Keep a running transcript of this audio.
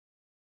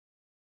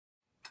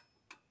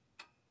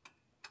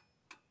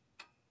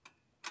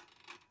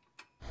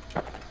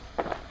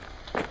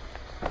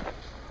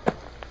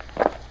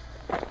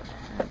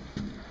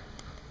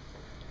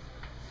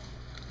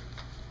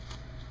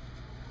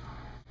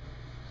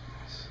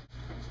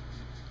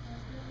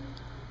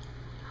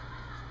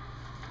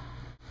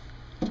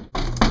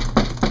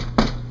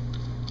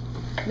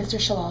Mr.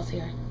 Shalal's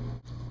here.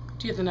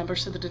 Do you have the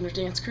numbers to the dinner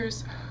dance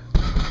crews?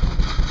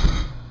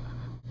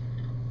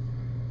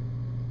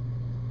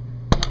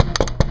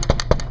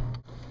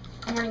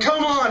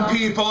 Come on,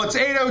 people! It's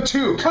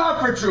 8:02.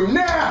 Conference room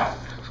now!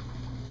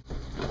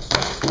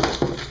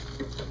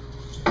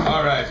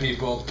 All right,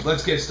 people.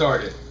 Let's get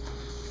started.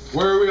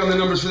 Where are we on the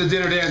numbers for the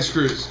dinner dance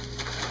crews?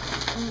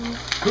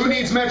 Who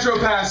needs Metro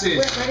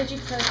passes? Where did you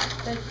put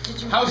the,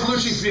 did you... How's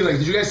Lucy feeling?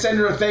 Did you guys send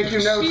her a thank you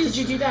note? Did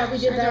you do that? We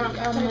did that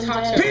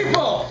Monday.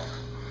 People!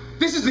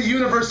 This is the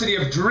University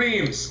of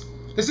Dreams.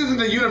 This isn't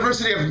the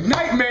University of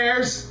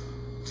Nightmares.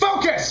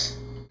 Focus!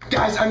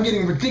 Guys, I'm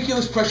getting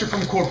ridiculous pressure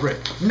from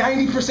corporate.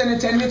 90%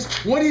 attendance?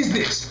 What is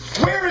this?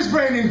 Where is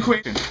Brandon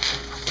Quinn? Oh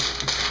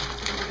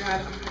my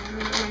god.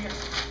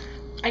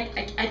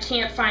 I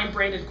can't find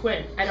Brandon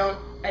Quinn.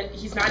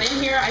 He's not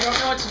in here. I don't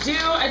know what to do.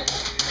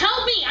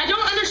 Help me! I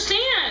don't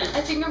understand! I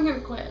think I'm gonna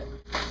quit.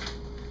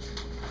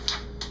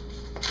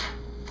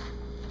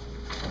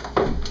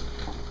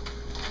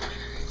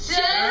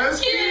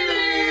 Just kidding!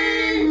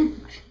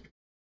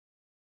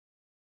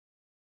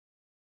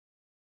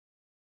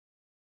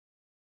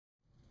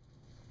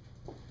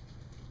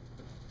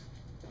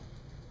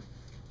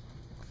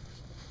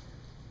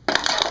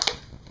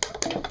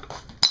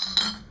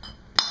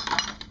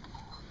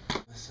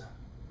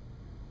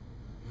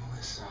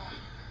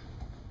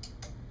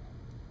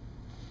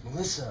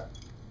 Melissa.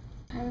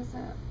 Time is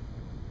up.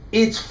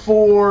 It's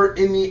 4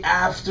 in the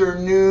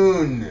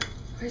afternoon.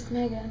 Where's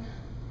Megan?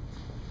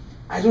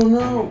 I don't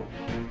know.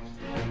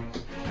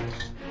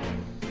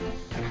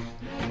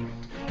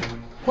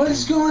 What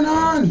is going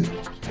on?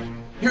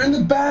 You're in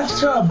the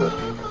bathtub.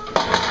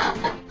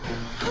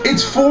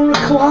 It's 4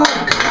 o'clock.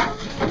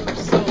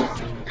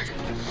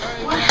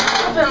 What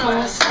happened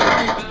last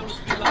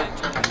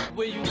night?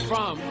 Where you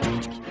from?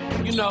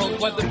 You know,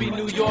 whether it be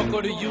New York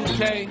or the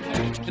UK.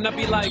 And I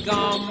be like,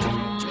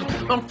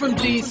 I'm from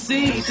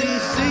DC,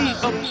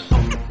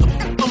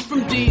 I'm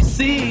from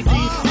DC,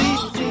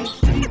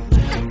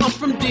 I'm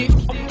from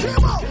DC,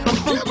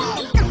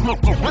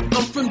 I'm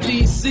from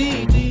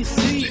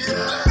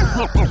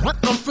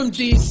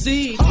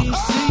DC.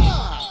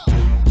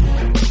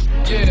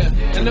 Yeah,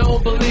 and they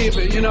don't believe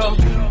it, you know.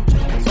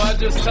 So I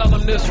just tell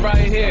them this right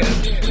here.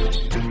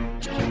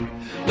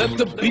 Let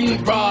the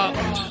beat rock,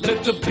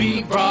 let the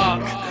beat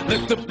rock,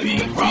 let the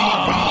beat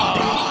rock.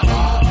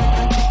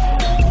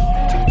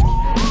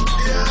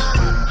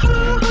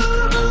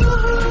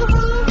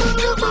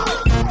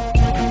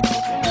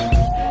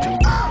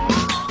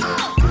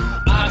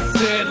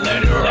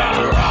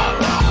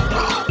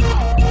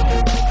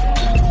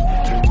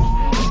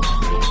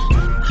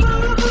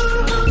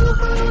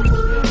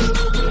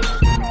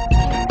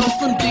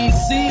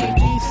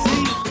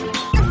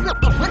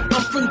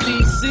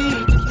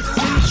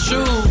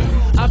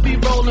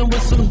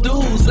 With some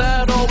dudes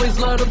that always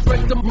love to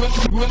break the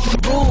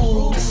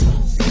rules.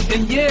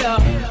 And yeah,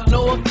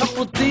 know a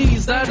couple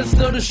D's that'll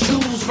steal the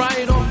shoes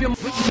right off your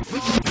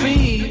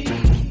feet.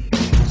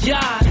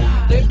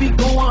 Yeah, they be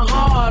going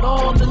hard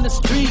all in the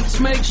streets.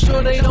 Make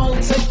sure they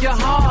don't take your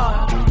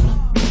heart.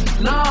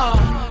 Nah,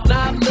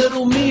 not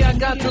little me, I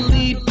got the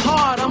lead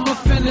part. I'ma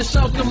finish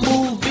out the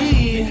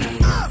movie.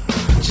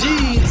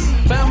 Jeez,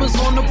 Bama's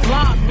on the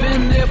block,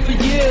 been there for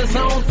years.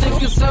 I don't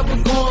think it's ever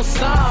gonna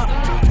stop.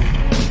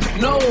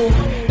 No,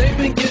 they've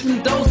been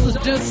getting doses,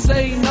 just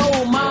say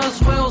no, might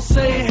as well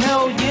say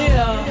hell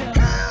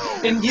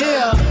yeah. And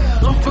yeah,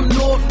 I'm from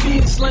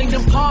Northeast,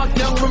 Langdon Park,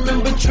 y'all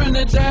remember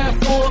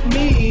Trinidad, Fort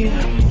me.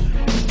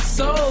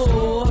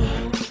 So,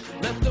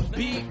 let the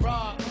beat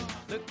rock,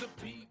 let the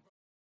beat rock.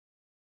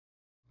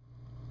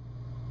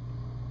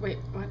 Wait,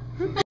 what?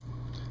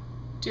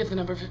 Do you have the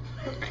number for...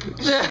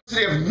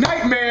 University of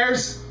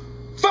Nightmares.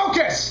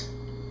 Focus!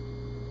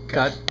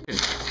 Cut.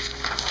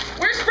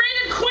 Where's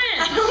Brandon Quinn?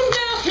 I don't know.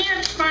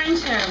 Can't find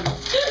him.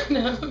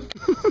 No.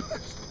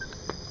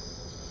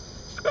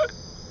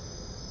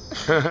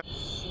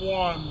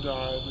 Swan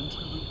dive into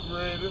the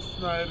greatest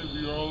night of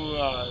your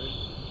life.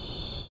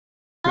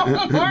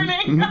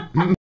 Morning.